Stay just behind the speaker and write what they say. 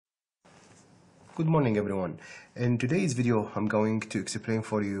Good morning everyone. In today's video I'm going to explain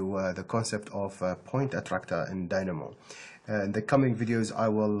for you the concept of point attractor in Dynamo. In the coming videos I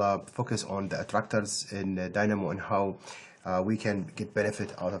will focus on the attractors in Dynamo and how we can get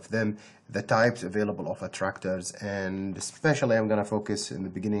benefit out of them, the types available of attractors, and especially I'm going to focus in the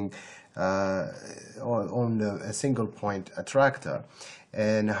beginning on a single point attractor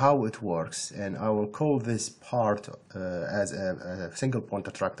and how it works, and I will call this part as a single point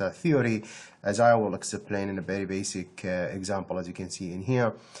attractor theory, as I will explain in a very basic example, as you can see in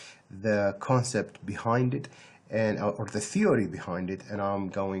here, the concept behind it and or the theory behind it. And I'm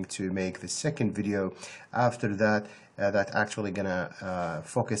going to make the second video after that that actually gonna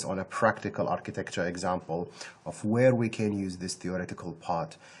focus on a practical architecture example of where we can use this theoretical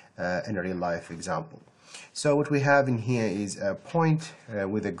part in a real life example. So what we have in here is a point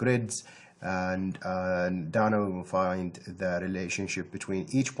with the grids, and Dynamo will find the relationship between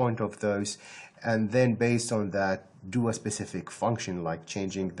each point of those, and then based on that do a specific function like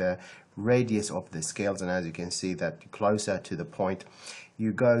changing the radius of the scales. And as you can see that closer to the point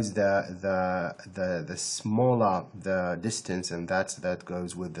you goes the smaller the distance, and that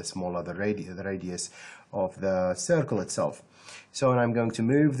goes with the smaller the radius of the circle itself. So when I'm going to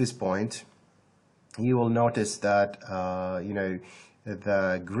move this point, you will notice that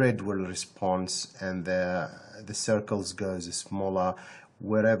the grid will respond and the circles goes smaller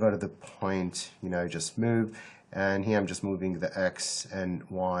wherever the point just move. And here I'm just moving the x and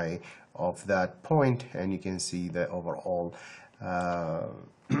y of that point, and you can see the overall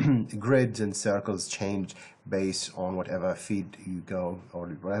grids and circles change based on whatever feed you go or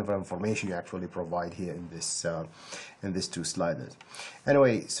whatever information you actually provide here in this two sliders.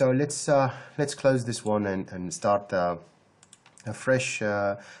 Anyway, so let's close this one and start a fresh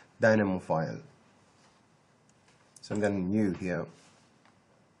Dynamo file. So I'm going new here.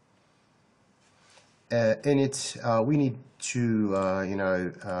 In it we need to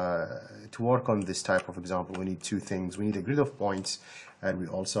to work on this type of example. We need two things. We need a grid of points, and we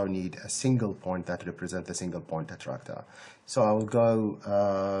also need a single point that represents a single point attractor. So I'll go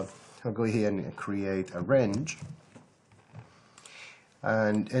here and create a range,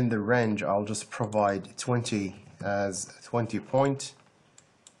 and in the range I'll just provide 20 as 20 point.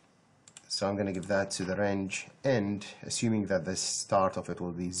 So I'm going to give that to the range end, assuming that the start of it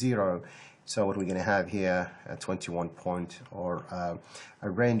will be 0. So what we're going to have here, a 21 point, or a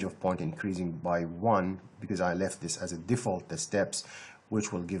range of point increasing by 1, because I left this as a default, the steps,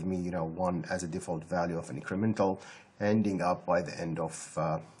 which will give me 1 as a default value of an incremental, ending up by the end of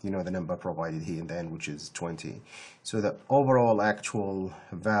the number provided here in the end, which is 20. So the overall actual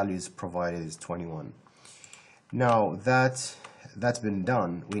values provided is 21. Now that's been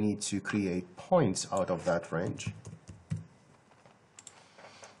done, we need to create points out of that range.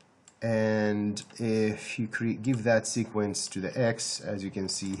 And if you give that sequence to the x, as you can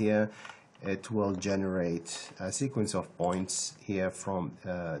see here, it will generate a sequence of points here from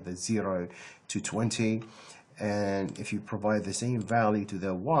the 0 to 20. And if you provide the same value to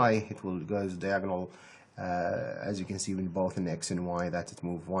the y, it will go diagonal, as you can see, in both in x and y, that it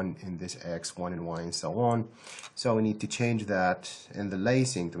move 1 in this x, 1 in y, and so on. So we need to change that in the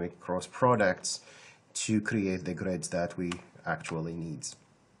lacing to make cross products to create the grids that we actually need.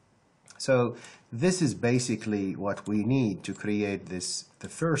 So this is basically what we need to create the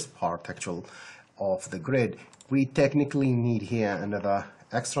first part actual of the grid. We technically need here another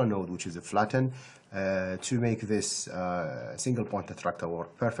extra node, which is a flatten, to make this single point attractor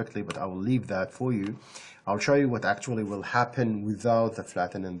work perfectly, but I will leave that for you. I'll show you what actually will happen without the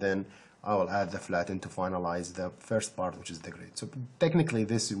flatten, and then I will add the flatten to finalize the first part, which is the grid. So technically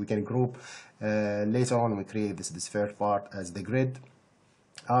this we can group later on. We create this first part as the grid.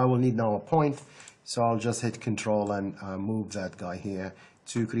 I will need now a point, so I'll just hit Control and move that guy here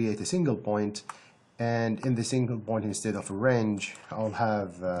to create a single point. And in the single point, instead of a range, I'll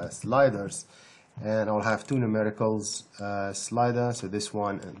have sliders, and I'll have two numericals slider, so this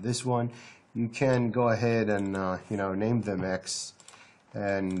one and this one. You can go ahead and name them X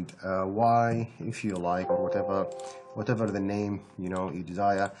and Y if you like, or whatever the name you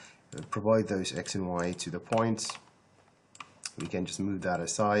desire. Provide those X and Y to the points. We can just move that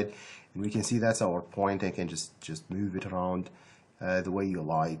aside, and we can see that's our point. I can just move it around the way you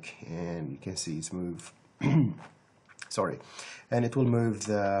like, and you can see it's move sorry, and it will move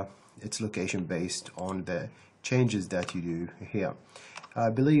its location based on the changes that you do here. I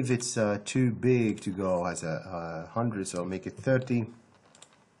believe it's too big to go as a 100, so I'll make it 30,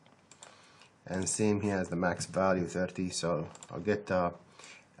 and same here as the max value 30. So I'll get a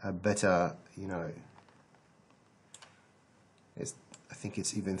better I think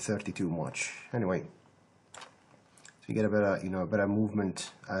it's even 30 too much. Anyway, so you get a better, better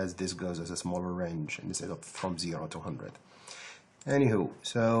movement as this goes as a smaller range instead of from 0 to 100. Anywho,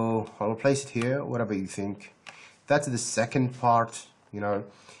 so I'll place it here, whatever you think. That's the second part,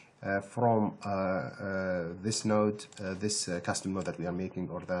 from this node, this custom node that we are making,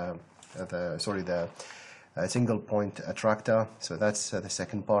 or the single point attractor. So that's the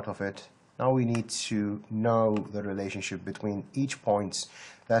second part of it. Now we need to know the relationship between each points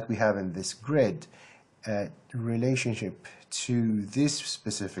that we have in this grid, relationship to this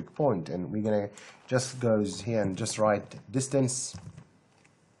specific point, and we're gonna just goes here and just write distance,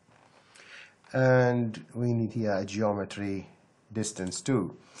 and we need here a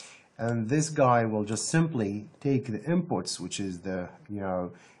Geometry.DistanceTo, and this guy will just simply take the inputs, which is the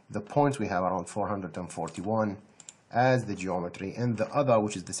the points we have around 441 as the geometry, and the other,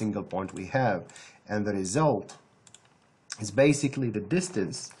 which is the single point we have, and the result is basically the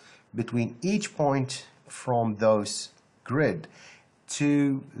distance between each point from those grid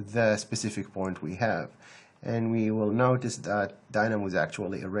to the specific point we have. And we will notice that Dynamo is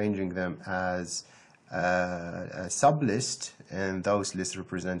actually arranging them as a sublist, and those lists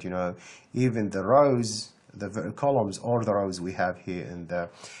represent, even the rows, the columns or the rows we have here in the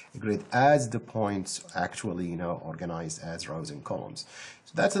grid as the points actually, organized as rows and columns.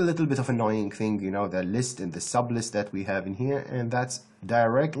 So that's a little bit of an annoying thing, the list and the sublist that we have in here, and that's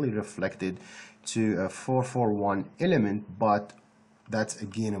directly reflected to a 441 element, but that's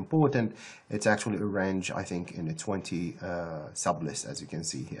again important. It's actually arranged, I think, in a 20 sublist, as you can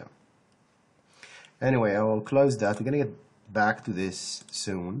see here. Anyway, I will close that. We're going to get back to this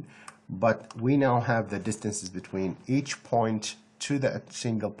soon, but we now have the distances between each point to the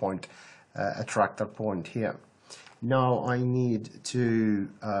single point attractor point here. Now I need to,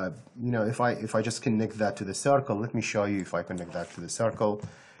 if I just connect that to the circle, let me show you if I connect that to the circle.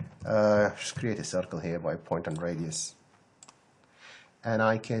 Just create a circle here by point and radius, and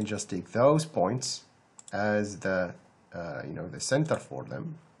I can just take those points as the the center for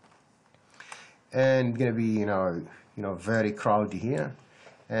them, and gonna be very crowded here,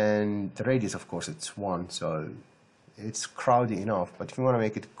 and the radius, of course, it's 1, so it's crowded enough. But if you want to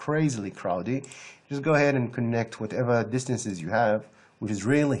make it crazily crowded, just go ahead and connect whatever distances you have, which is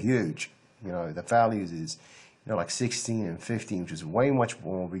really huge. The values is like 16 and 15, which is way much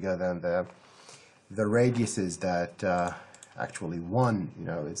more bigger than the radiuses that actually 1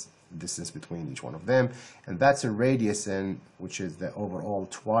 is distance between each one of them, and that's a radius, and which is the overall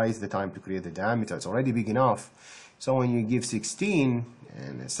twice the time to create the diameter. It's already big enough. So when you give 16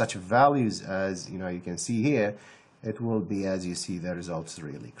 and such values as you can see here, it will be, as you see, the results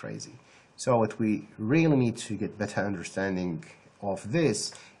really crazy. So what we really need to get better understanding of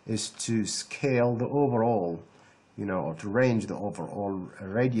this is to scale the overall, or to range the overall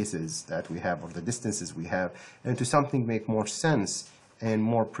radiuses that we have, or the distances we have, into something make more sense and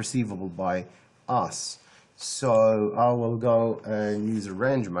more perceivable by us. So I will go and use a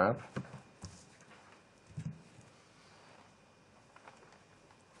range map.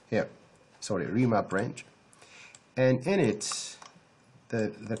 Here, sorry, RemapRange. And in it,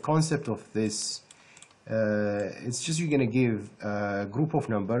 the concept of this, it's just you're going to give a group of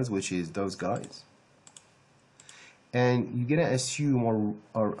numbers, which is those guys, and you're going to assume or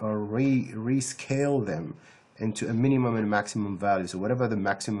rescale them into a minimum and maximum value. So whatever the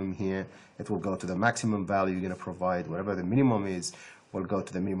maximum here, it will go to the maximum value you're going to provide. Whatever the minimum is, will go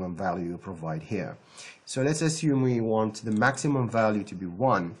to the minimum value you provide here. So let's assume we want the maximum value to be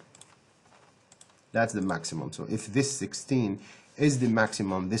 1. That's the maximum. So if this 16 is the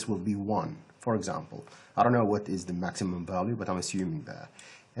maximum, this will be 1, for example. I don't know what is the maximum value, but I'm assuming that.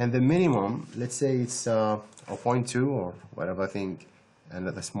 And the minimum, let's say it's 0.2 or whatever thing, and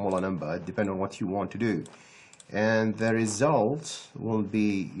the smaller number, depending on what you want to do. And the result will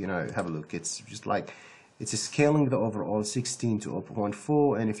be, have a look. It's just like, it's scaling the overall 16 to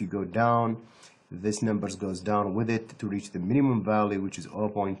 0.4, and if you go down, this numbers goes down with it to reach the minimum value, which is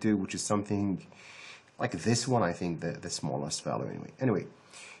 0.2, which is something like this one, I think, the smallest value anyway.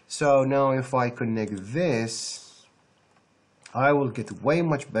 So now if I connect this, I will get way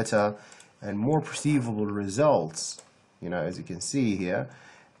much better and more perceivable results, as you can see here,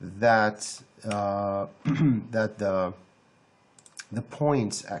 that that the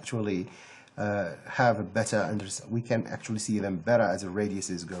points actually have a better we can actually see them better as the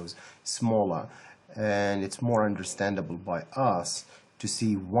radiuses goes smaller, and it's more understandable by us to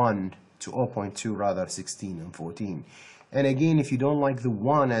see 1 to 0.2 rather 16 and 14. And again, if you don't like the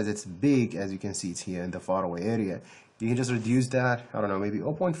 1 as it's big, as you can see it's here in the faraway area, You can just reduce that, I don't know, maybe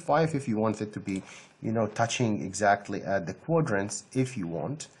 0.5 if you want it to be, you know, touching exactly at the quadrants if you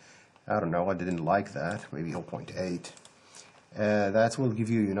want. I don't know, I didn't like that, maybe 0.8. That will give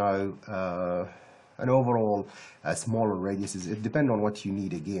you, you know, an overall smaller radiuses. It depends on what you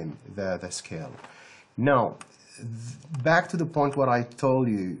need again, the scale. Now, back to the point where I told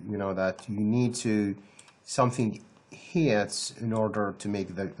you, you know, that you need to something here in order to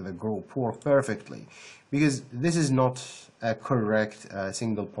make the group work perfectly, because this is not a correct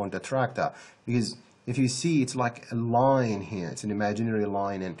single point attractor, because if you see it's like a line here, it's an imaginary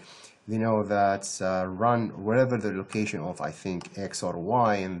line, and you know that's run wherever the location of, I think, X or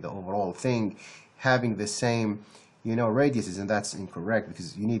Y and the overall thing having the same, you know, radiuses, and that's incorrect,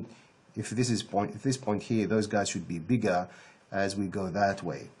 because you need, if this point here, those guys should be bigger as we go that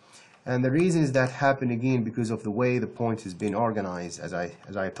way. And the reasons that happen again because of the way the point has been organized. As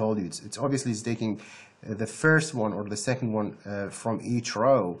I told you, it's obviously taking the first one or the second one from each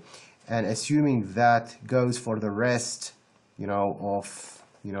row and assuming that goes for the rest, you know, of,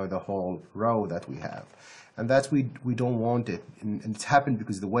 you know, the whole row that we have. And that's we don't want it, and it's happened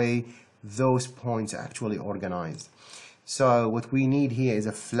because the way those points are actually organized. So what we need here is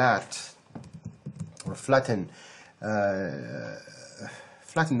a flat or flatten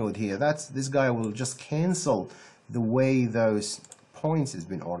node here. This guy will just cancel the way those points has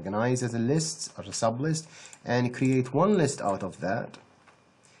been organized as a list or a sublist and create one list out of that,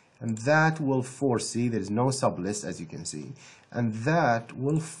 and that will force, see, there is no sublist as you can see, and that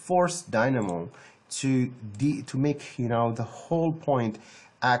will force Dynamo to make, you know, the whole point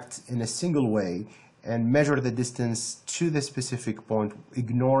act in a single way and measure the distance to the specific point,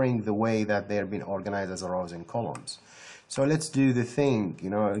 ignoring the way that they're being organized as rows and columns. So let's do the thing, you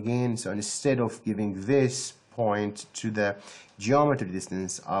know, again. So instead of giving this point to the geometry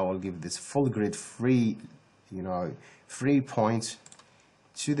distance, I will give this full grid free, you know, free point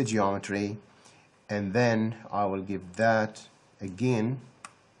to the geometry, and then I will give that again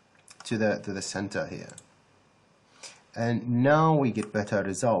to the center here. And now we get better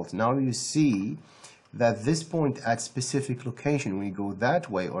results. Now you see that this point at specific location, when you go that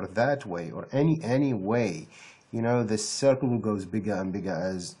way or any way, you know, the circle goes bigger and bigger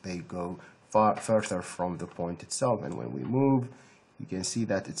as they go further from the point itself. And when we move, you can see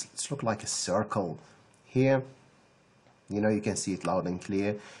that it's look like a circle here. You know, you can see it loud and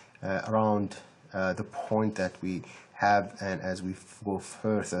clear around the point that we have, and as we go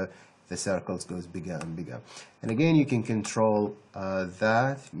further, the circles goes bigger and bigger. And again, you can control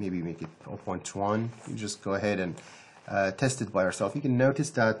that, maybe make it 0.1. You just go ahead and test it by yourself. You can notice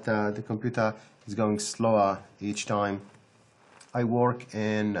that the computer is going slower each time I work,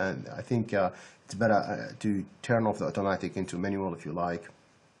 and I think it's better to turn off the automatic into manual if you like.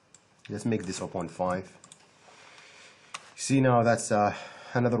 Let's make this 0.5. See, now that's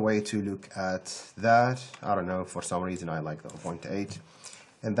another way to look at that. I don't know, for some reason I like the 0.8,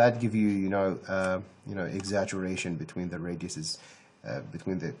 and that give you, you know, exaggeration between the radiuses,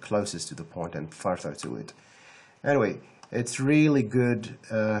 between the closest to the point and further to it. Anyway, it's really good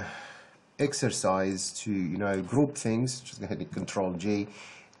exercise to, you know, group things. Just go ahead and Control G,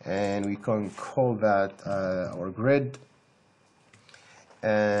 and we can call that our grid,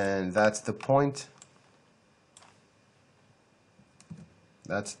 and that's the point.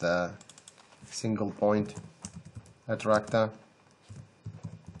 That's the single point attractor.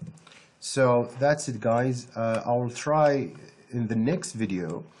 So that's it, guys. I will try in the next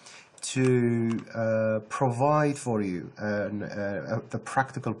video to provide for you the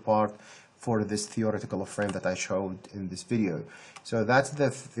practical part for this theoretical frame that I showed in this video. So that's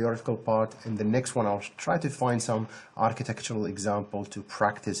the theoretical part. In the next one, I'll try to find some architectural example to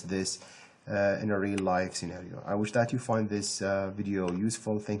practice this in a real life scenario. I wish that you find this video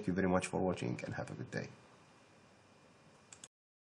useful. Thank you very much for watching, and have a good day.